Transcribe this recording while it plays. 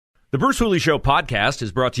The Bruce Hooley Show podcast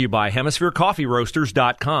is brought to you by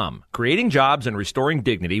HemisphereCoffeeRoasters.com. Creating jobs and restoring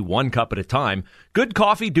dignity one cup at a time. Good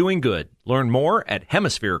coffee doing good. Learn more at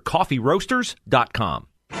HemisphereCoffeeRoasters.com.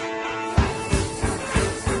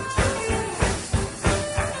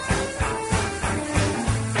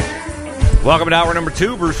 Welcome to hour number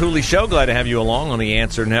 2, Bruce Hooley Show. Glad to have you along on the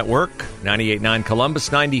Answer Network. 98.9 Columbus,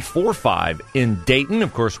 94.5 in Dayton.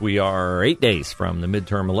 Of course, we are 8 days from the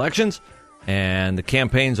midterm elections. And the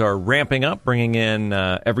campaigns are ramping up, bringing in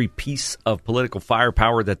every piece of political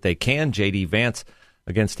firepower that they can. J.D. Vance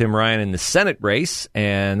against Tim Ryan in the Senate race.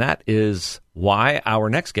 And that is why our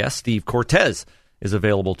next guest, Steve Cortes, is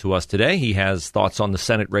available to us today. He has thoughts on the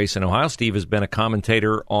Senate race in Ohio. Steve has been a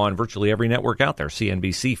commentator on virtually every network out there,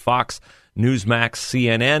 CNBC, Fox, Newsmax,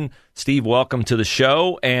 CNN. Steve, welcome to the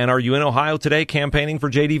show. And are you in Ohio today campaigning for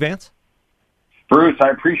J.D. Vance? Bruce, I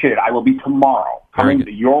appreciate it. I will be tomorrow, coming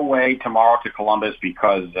your way tomorrow to Columbus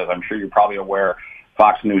because, as I'm sure you're probably aware,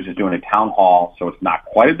 Fox News is doing a town hall, so it's not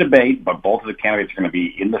quite a debate, but both of the candidates are going to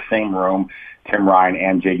be in the same room, Tim Ryan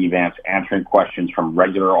and J.D. Vance, answering questions from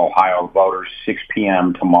regular Ohio voters, 6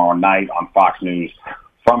 p.m. tomorrow night on Fox News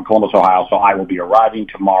from Columbus, Ohio. So I will be arriving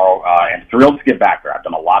tomorrow and thrilled to get back there. I've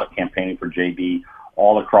done a lot of campaigning for J.D.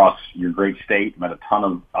 all across your great state, met a ton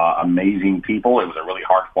of amazing people. It was a really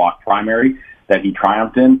hard-fought primary that he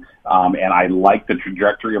triumphed in, and I like the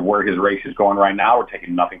trajectory of where his race is going right now. We're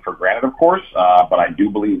taking nothing for granted, of course, but I do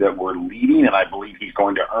believe that we're leading, and I believe he's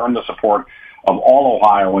going to earn the support of all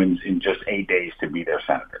Ohioans in just 8 days to be their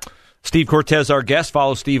senator. Steve Cortes, our guest.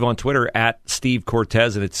 Follow Steve on Twitter at Steve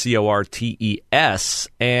Cortes, and it's Cortes.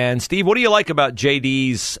 And Steve, what do you like about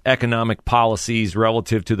JD's economic policies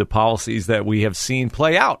relative to the policies that we have seen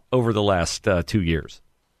play out over the last 2 years?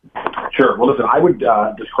 Sure. Well, listen, I would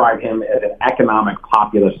describe him as an economic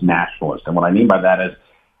populist nationalist. And what I mean by that is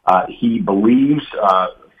he believes,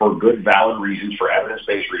 for good, valid reasons, for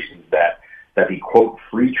evidence-based reasons, that the, quote,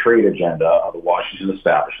 free trade agenda of the Washington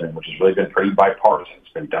establishment, which has really been pretty bipartisan,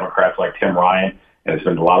 it's been Democrats like Tim Ryan, and it's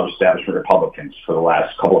been a lot of establishment Republicans for the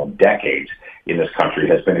last couple of decades in this country,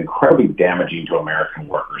 has been incredibly damaging to American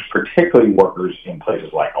workers, particularly workers in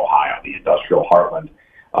places like Ohio, the industrial heartland.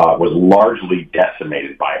 Was largely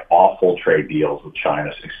decimated by awful trade deals with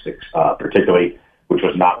China, particularly, which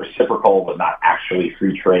was not reciprocal, was not actually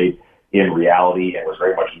free trade in reality, and was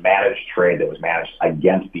very much managed trade that was managed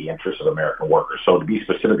against the interests of American workers. So to be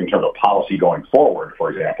specific in terms of policy going forward, for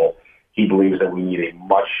example, he believes that we need a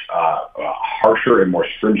much harsher and more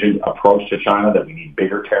stringent approach to China, that we need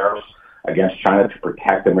bigger tariffs against China to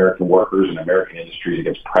protect American workers and American industries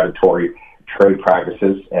against predatory trade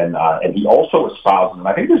practices, and he also espouses, and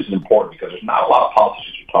I think this is important because there's not a lot of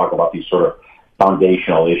politicians who talk about these sort of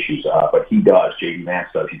foundational issues, but he does, J.D. Vance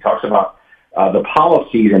does. He talks about the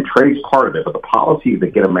policies, and trade's part of it, but the policies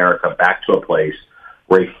that get America back to a place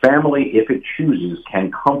where a family, if it chooses,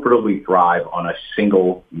 can comfortably thrive on a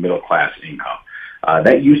single middle-class income.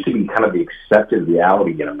 That used to be kind of the accepted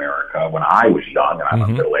reality in America when I was young, and I'm a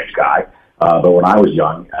middle-aged guy. But when I was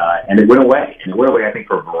young, and it went away. And it went away, I think,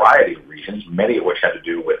 for a variety of reasons, many of which had to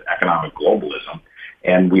do with economic globalism.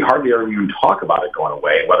 And we hardly ever even talk about it going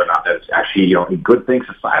away, whether or not that's actually, a good thing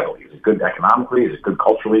societally. Is it good economically? Is it good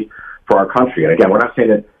culturally for our country? And again, we're not saying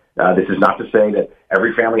that this is not to say that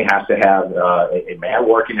every family has to have a man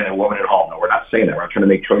working and a woman at home. No, we're not saying that. We're not trying to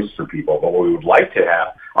make choices for people. But what we would like to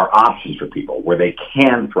have are options for people where they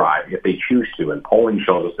can thrive if they choose to. And polling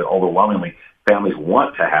shows us that overwhelmingly, families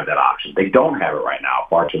want to have that option. They don't have it right now,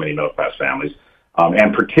 far too many middle-class families,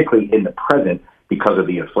 and particularly in the present because of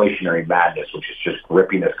the inflationary madness, which is just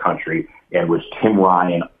gripping this country and which Tim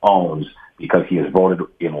Ryan owns because he has voted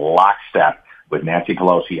in lockstep with Nancy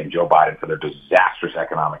Pelosi and Joe Biden for their disastrous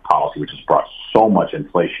economic policy, which has brought so much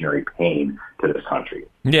inflationary pain to this country.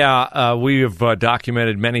 Yeah, we have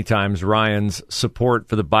documented many times Ryan's support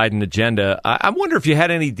for the Biden agenda. I wonder if you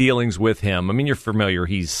had any dealings with him. I mean, you're familiar.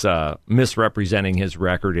 He's misrepresenting his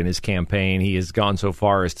record in his campaign. He has gone so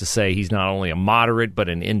far as to say he's not only a moderate, but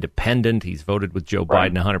an independent. He's voted with Joe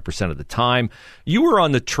Biden 100% of the time. You were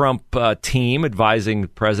on the Trump team advising the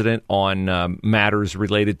president on matters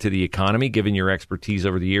related to the economy, given your expertise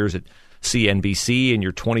over the years at CNBC and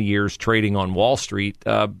your 20 years trading on Wall Street.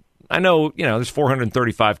 I know, there's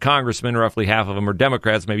 435 congressmen, roughly half of them are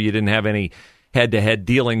Democrats. Maybe you didn't have any head-to-head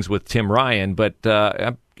dealings with Tim Ryan, but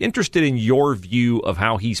I'm interested in your view of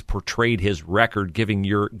how he's portrayed his record, given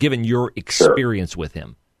your experience with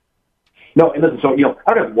him. No, and listen, so,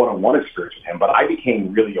 I don't have one-on-one experience with him, but I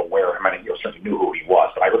became really aware of him. I certainly knew who he was,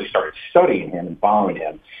 but I really started studying him and following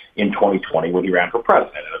him in 2020 when he ran for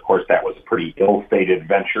president. And, of course, that was a pretty ill-fated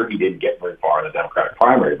venture. He didn't get very far in the Democratic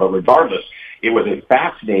primary. But regardless, it was a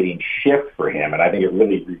fascinating shift for him, and I think it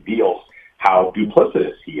really reveals how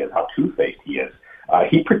duplicitous he is, how two-faced he is.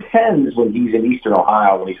 He pretends when he's in eastern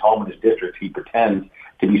Ohio, when he's home in his district, he pretends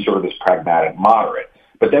to be sort of this pragmatic moderate.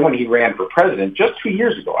 But then when he ran for president just 2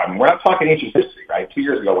 years ago, I mean, we're not talking ancient history, right? 2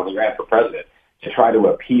 years ago when he ran for president to try to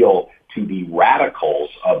appeal to the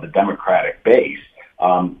radicals of the Democratic base,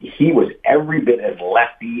 he was every bit as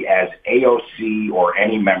lefty as AOC or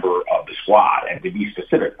any member of the squad. And to be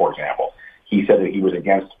specific, for example, he said that he was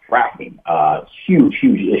against fracking, huge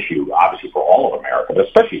issue, obviously for all of America, but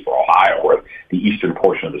especially for Ohio, where the eastern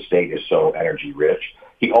portion of the state is so energy rich.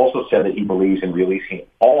 He also said that he believes in releasing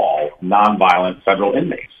all nonviolent federal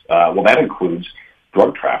inmates. Well, that includes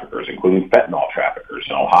drug traffickers, including fentanyl traffickers.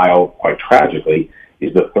 And Ohio, quite tragically,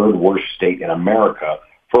 is the third worst state in America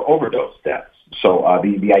for overdose deaths. So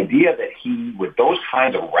the idea that he, with those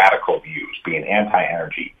kinds of radical views, being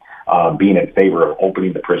anti-energy, being in favor of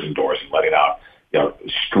opening the prison doors and letting out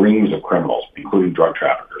streams of criminals, including drug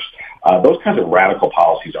traffickers, those kinds of radical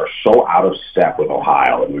policies are so out of step with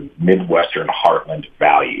Ohio and with Midwestern heartland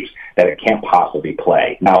values that it can't possibly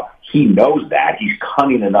play. Now, he knows that. He's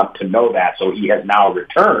cunning enough to know that, so he has now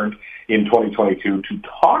returned in 2022 to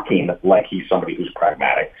talking like he's somebody who's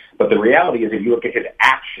pragmatic. But the reality is, if you look at his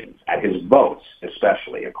actions, at his votes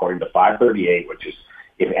especially, according to 538, which is,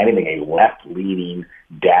 if anything, a left-leaning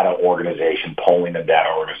data organization, polling and data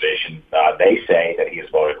organization, they say that he has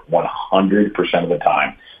voted 100% of the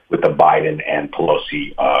time with the Biden and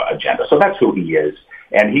Pelosi agenda. So that's who he is.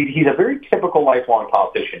 And he's a very typical lifelong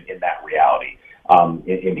politician in that reality,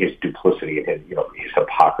 in his duplicity and his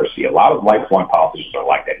hypocrisy. A lot of lifelong politicians are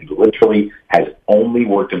like that. He literally has only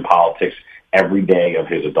worked in politics every day of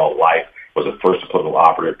his adult life, was a first political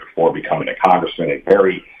operative before becoming a congressman, a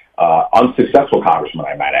very unsuccessful congressman,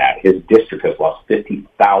 I might add. His district has lost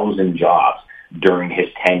 50,000 jobs during his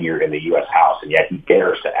tenure in the U.S. House, and yet he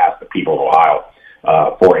dares to ask the people of Ohio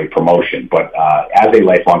for a promotion. But as a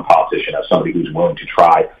lifelong politician, as somebody who's willing to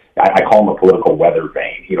try, I call him a political weather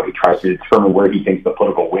vane. He tries to determine where he thinks the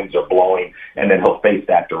political winds are blowing, and then he'll face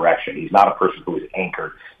that direction. He's not a person who is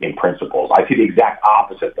anchored in principles. I see the exact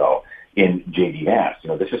opposite, though, in J.D. Vance.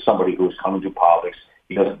 This is somebody who is coming to politics.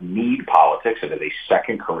 He doesn't need politics. It is a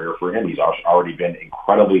second career for him. He's already been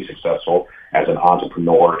incredibly successful as an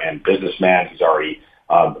entrepreneur and businessman. He's already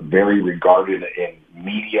very regarded in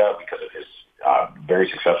media because of his very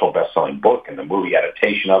successful best-selling book and the movie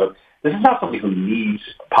adaptation of it. This is not somebody who needs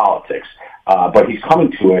politics, but he's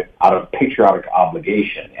coming to it out of patriotic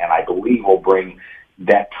obligation, and I believe will bring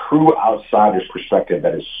that true outsider's perspective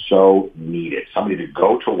that is so needed. Somebody to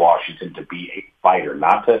go to Washington to be a fighter,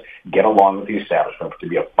 not to get along with the establishment, but to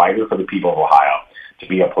be a fighter for the people of Ohio, to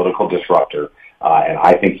be a political disruptor. And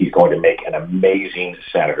I think he's going to make an amazing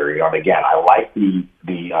senator. And again, I like the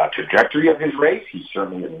trajectory of his race. He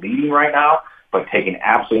certainly is leading right now, but taking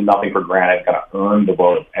absolutely nothing for granted, going to earn the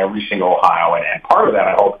vote of every single Ohioan. And part of that,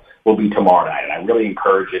 I hope, will be tomorrow night. And I really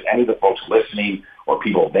encourage if any of the folks listening or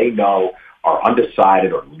people they know are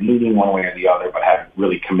undecided or leaning one way or the other but haven't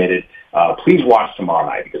really committed, please watch tomorrow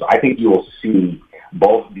night, because I think you will see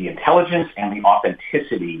both the intelligence and the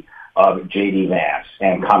authenticity of J.D. Vance.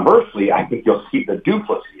 And conversely, I think you'll see the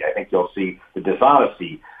duplicity. I think you'll see the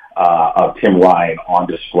dishonesty of Tim Ryan on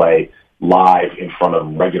display live in front of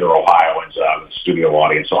regular Ohioans, studio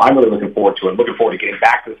audience. So I'm really looking forward to it. Looking forward to getting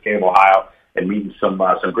back to the state of Ohio and meeting some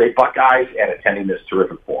great Buckeyes and attending this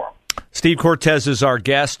terrific forum. Steve Cortes is our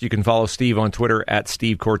guest. You can follow Steve on Twitter at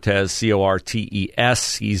Steve Cortes,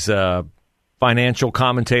 Cortes. He's a financial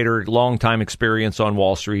commentator, long-time experience on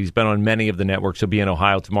Wall Street. He's been on many of the networks. He'll be in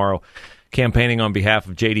Ohio tomorrow campaigning on behalf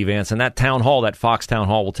of J.D. Vance. And that town hall, that Fox town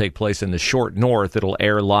hall, will take place in the short north. It'll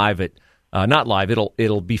air live at, not live,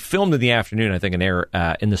 it'll be filmed in the afternoon, I think, and air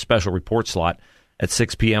in the special report slot at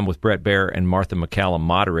 6 p.m. with Brett Baer and Martha McCallum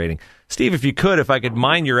moderating. Steve, if I could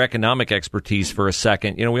mine your economic expertise for a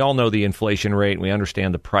second. We all know the inflation rate and we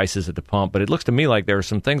understand the prices at the pump, but it looks to me like there are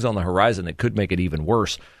some things on the horizon that could make it even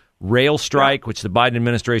worse. Rail strike, which the Biden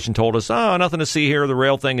administration told us, nothing to see here. The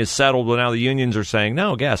rail thing is settled. But now the unions are saying,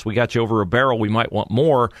 no, gas, we got you over a barrel. We might want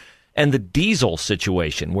more. And the diesel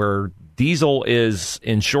situation, where diesel is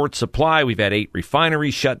in short supply. We've had 8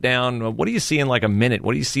 refineries shut down. What do you see in like a minute?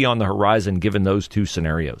 What do you see on the horizon given those two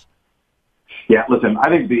scenarios? Yeah, listen, I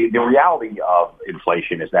think the reality of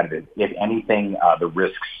inflation is that, if anything, the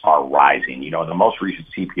risks are rising. The most recent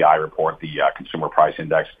CPI report, the Consumer Price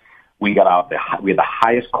Index, we had the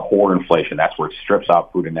highest core inflation. That's where it strips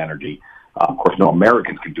out food and energy. Of course, no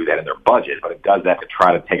Americans can do that in their budget, but it does that to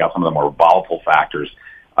try to take out some of the more volatile factors.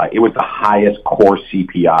 It was the highest core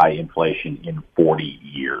CPI inflation in 40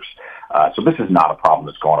 years. So this is not a problem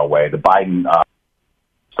that's going away. The Biden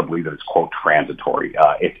to believe that it's, quote, transitory.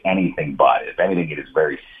 It's anything but. If anything, it is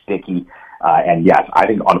very sticky. And yes, I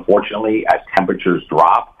think, unfortunately, as temperatures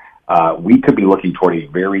drop, we could be looking toward a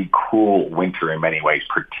very cruel winter in many ways,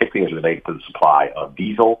 particularly as it relates to the supply of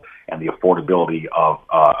diesel and the affordability of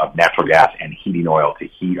natural gas and heating oil to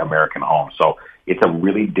heat American homes. So it's a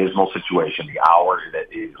really dismal situation. The hour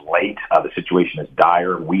that is late. The situation is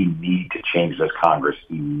dire. We need to change this Congress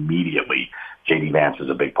immediately. J.D. Vance is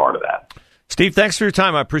a big part of that. Steve, thanks for your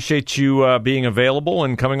time. I appreciate you being available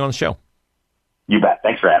and coming on the show. You bet.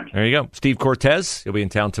 Thanks for having me. There you go. Steve Cortez. He'll be in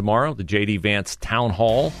town tomorrow, the J.D. Vance Town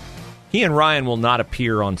Hall. He and Ryan will not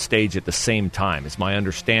appear on stage at the same time, is my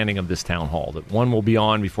understanding of this town hall, that one will be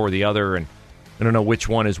on before the other, and I don't know which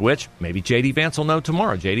one is which. Maybe J.D. Vance will know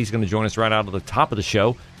tomorrow. J.D.'s going to join us right out of the top of the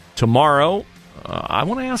show. Tomorrow, I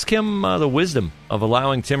want to ask him the wisdom of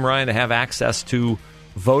allowing Tim Ryan to have access to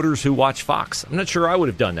voters who watch Fox. I'm not sure I would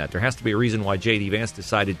have done that. There has to be a reason why J.D. Vance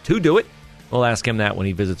decided to do it. We'll ask him that when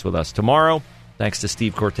he visits with us tomorrow. Thanks to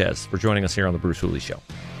Steve Cortez for joining us here on The Bruce Hooley Show.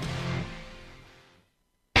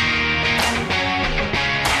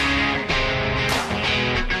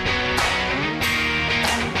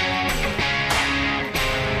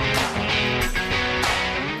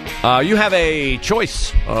 You have a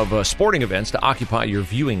choice of sporting events to occupy your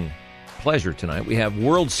viewing pleasure tonight. We have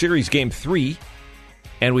World Series Game 3,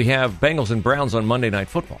 and we have Bengals and Browns on Monday Night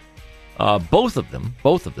Football. Both of them,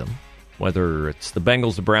 whether it's the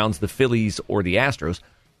Bengals, the Browns, the Phillies, or the Astros,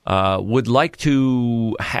 would like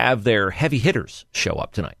to have their heavy hitters show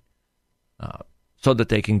up tonight so that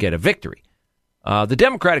they can get a victory. The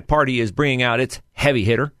Democratic Party is bringing out its heavy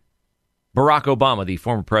hitter. Barack Obama, the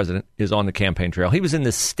former president, is on the campaign trail. He was in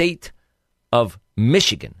the state of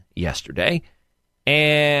Michigan yesterday,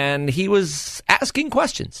 and he was asking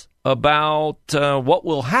questions about what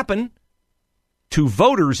will happen to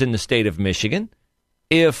voters in the state of Michigan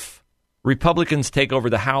if Republicans take over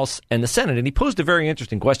the House and the Senate. And he posed a very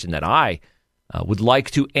interesting question that I would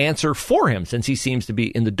like to answer for him, since he seems to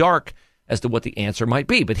be in the dark as to what the answer might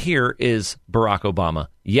be. But here is Barack Obama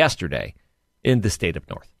yesterday in the state of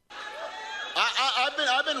North.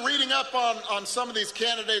 I've been reading up on some of these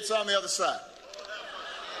candidates on the other side.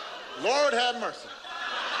 Lord have mercy.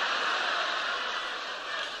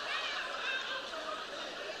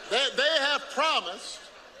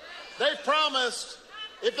 They've promised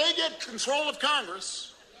if they get control of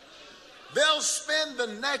Congress, they'll spend the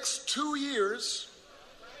next 2 years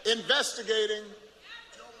investigating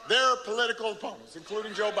their political opponents,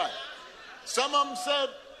 including Joe Biden. Some of them said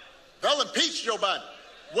they'll impeach Joe Biden.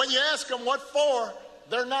 When you ask them what for,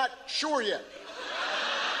 they're not sure yet.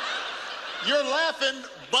 You're laughing,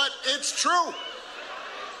 but it's true.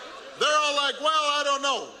 They're all like, well, I don't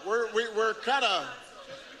know.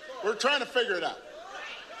 We're trying to figure it out.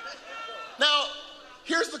 Now,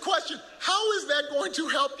 here's the question. How is that going to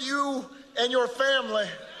help you and your family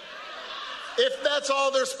if that's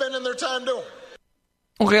all they're spending their time doing?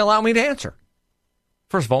 Okay, allow me to answer.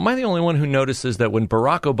 First of all, am I the only one who notices that when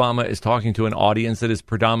Barack Obama is talking to an audience that is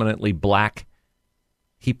predominantly black,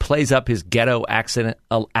 he plays up his ghetto accent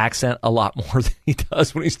a lot more than he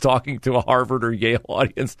does when he's talking to a Harvard or Yale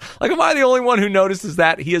audience? Like, am I the only one who notices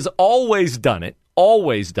that? He has always done it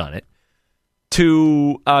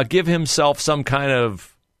to give himself some kind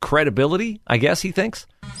of credibility, I guess he thinks.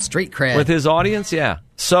 Street cred. With his audience, yeah.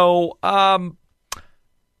 So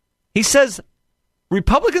he says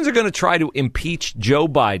Republicans are going to try to impeach Joe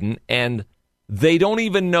Biden, and they don't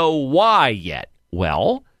even know why yet.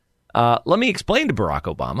 Well, let me explain to Barack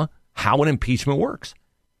Obama how an impeachment works.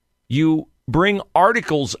 You bring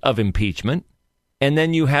articles of impeachment, and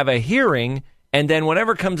then you have a hearing, and then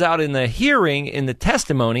whatever comes out in the hearing, in the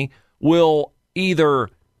testimony, will either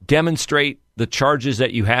demonstrate the charges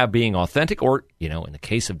that you have being authentic, or, in the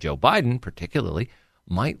case of Joe Biden particularly,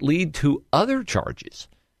 might lead to other charges.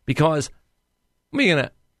 Because I'm going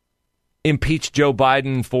to impeach Joe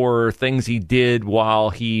Biden for things he did while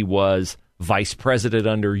he was vice president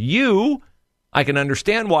under you. I can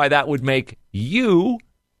understand why that would make you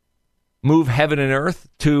move heaven and earth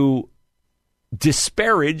to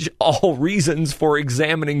disparage all reasons for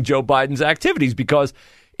examining Joe Biden's activities. Because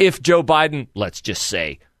if Joe Biden, let's just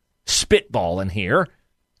say, spitball in here,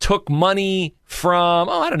 took money from,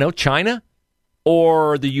 China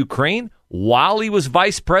or the Ukraine while he was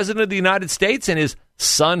vice president of the United States, and his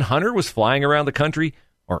son Hunter was flying around the country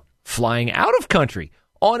or flying out of country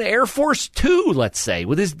on Air Force Two, let's say,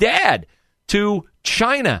 with his dad to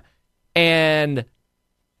China and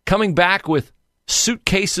coming back with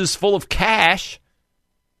suitcases full of cash.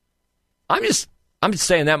 I'm just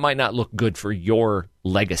saying that might not look good for your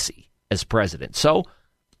legacy as president. So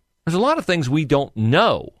there's a lot of things we don't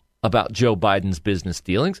know about Joe Biden's business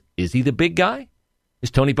dealings. Is he the big guy?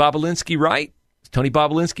 Is Tony Bobulinski right? Is Tony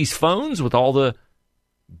Bobulinski's phones with all the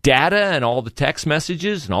data and all the text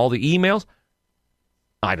messages and all the emails?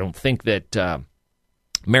 I don't think that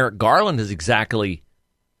Merrick Garland has exactly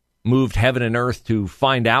moved heaven and earth to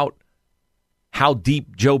find out how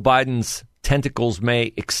deep Joe Biden's tentacles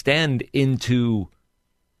may extend into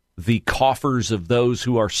the coffers of those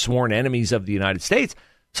who are sworn enemies of the United States.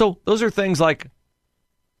 So those are things like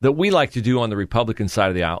that we like to do on the Republican side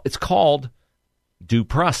of the aisle. It's called due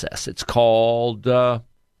process. It's called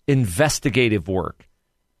investigative work.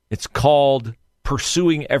 It's called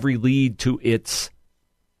pursuing every lead to its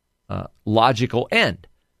logical end.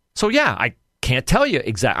 So yeah, I can't tell you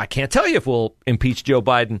exactly. I can't tell you if we'll impeach Joe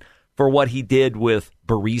Biden for what he did with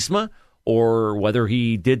Burisma or whether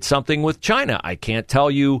he did something with China. I can't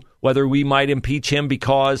tell you whether we might impeach him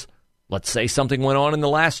because, let's say, something went on in the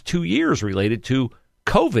last 2 years related to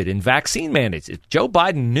COVID and vaccine mandates. If Joe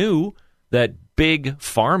Biden knew that Big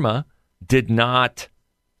Pharma did not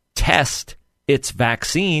test its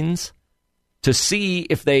vaccines to see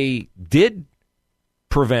if they did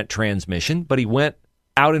prevent transmission, but he went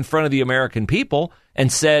out in front of the American people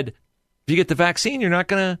and said, if you get the vaccine, you're not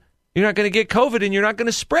going to get COVID and you're not going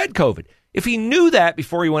to spread COVID. If he knew that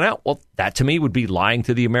before he went out, well, that to me would be lying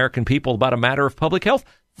to the American people about a matter of public health.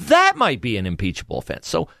 That might be an impeachable offense.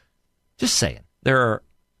 So just saying, there are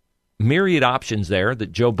myriad options there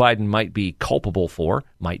that Joe Biden might be culpable for,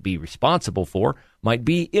 might be responsible for, might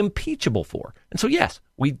be impeachable for. And so, yes,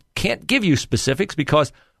 we can't give you specifics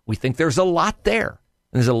because we think there's a lot there.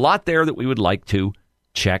 And there's a lot there that we would like to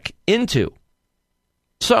check into.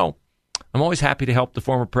 So I'm always happy to help the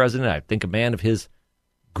former president. I think a man of his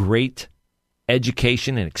great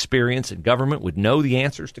education and experience in government would know the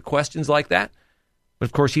answers to questions like that. But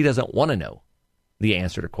of course, he doesn't want to know the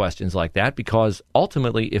answer to questions like that because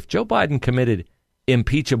ultimately, if Joe Biden committed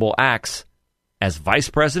impeachable acts as vice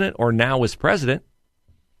president or now as president,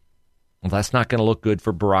 well, that's not going to look good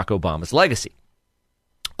for Barack Obama's legacy.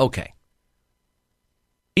 Okay.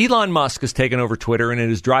 Elon Musk has taken over Twitter, and it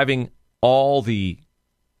is driving all the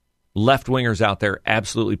left-wingers out there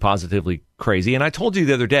absolutely positively crazy. And I told you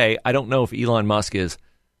the other day, I don't know if Elon Musk is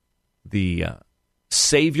the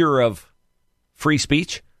savior of free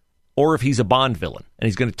speech or if he's a Bond villain and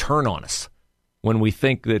he's going to turn on us when we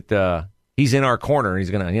think that he's in our corner and he's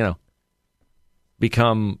going to,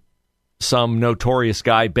 become some notorious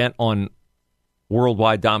guy bent on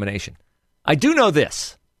worldwide domination. I do know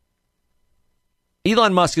this.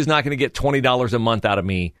 Elon Musk is not going to get $20 a month out of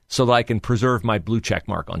me so that I can preserve my blue check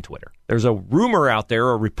mark on Twitter. There's a rumor out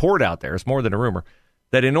there, a report out there, it's more than a rumor,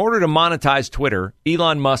 that in order to monetize Twitter,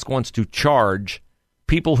 Elon Musk wants to charge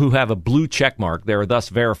people who have a blue check mark. They're thus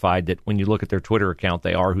verified that when you look at their Twitter account,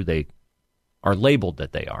 they are who they are labeled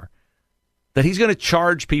that they are. That he's going to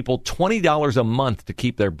charge people $20 a month to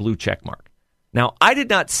keep their blue check mark. Now, I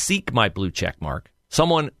did not seek my blue check mark.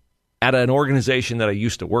 Someone at an organization that I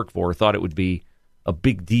used to work for thought it would be a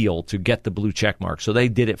big deal to get the blue check mark, so they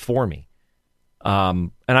did it for me.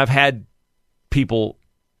 And I've had people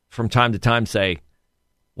from time to time say,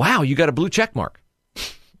 wow, you got a blue check mark.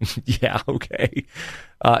 Yeah, okay.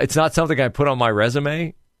 It's not something I put on my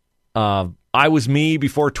resume. I was me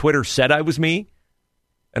before Twitter said I was me,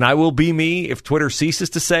 and I will be me if Twitter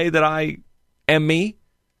ceases to say that I am me.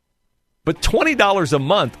 But $20 a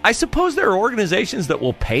month, I suppose there are organizations that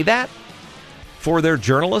will pay that for their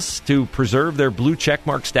journalists to preserve their blue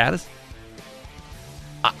checkmark status.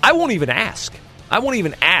 I won't even ask. I won't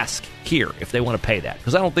even ask here if they want to pay that,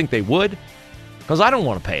 because I don't think they would, because I don't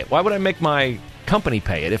want to pay it. Why would I make my company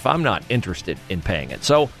pay it if I'm not interested in paying it?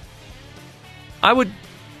 So I would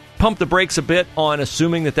pump the brakes a bit on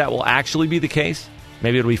assuming that will actually be the case.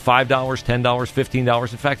 Maybe it'll be $5, $10,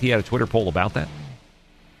 $15. In fact, he had a Twitter poll about that.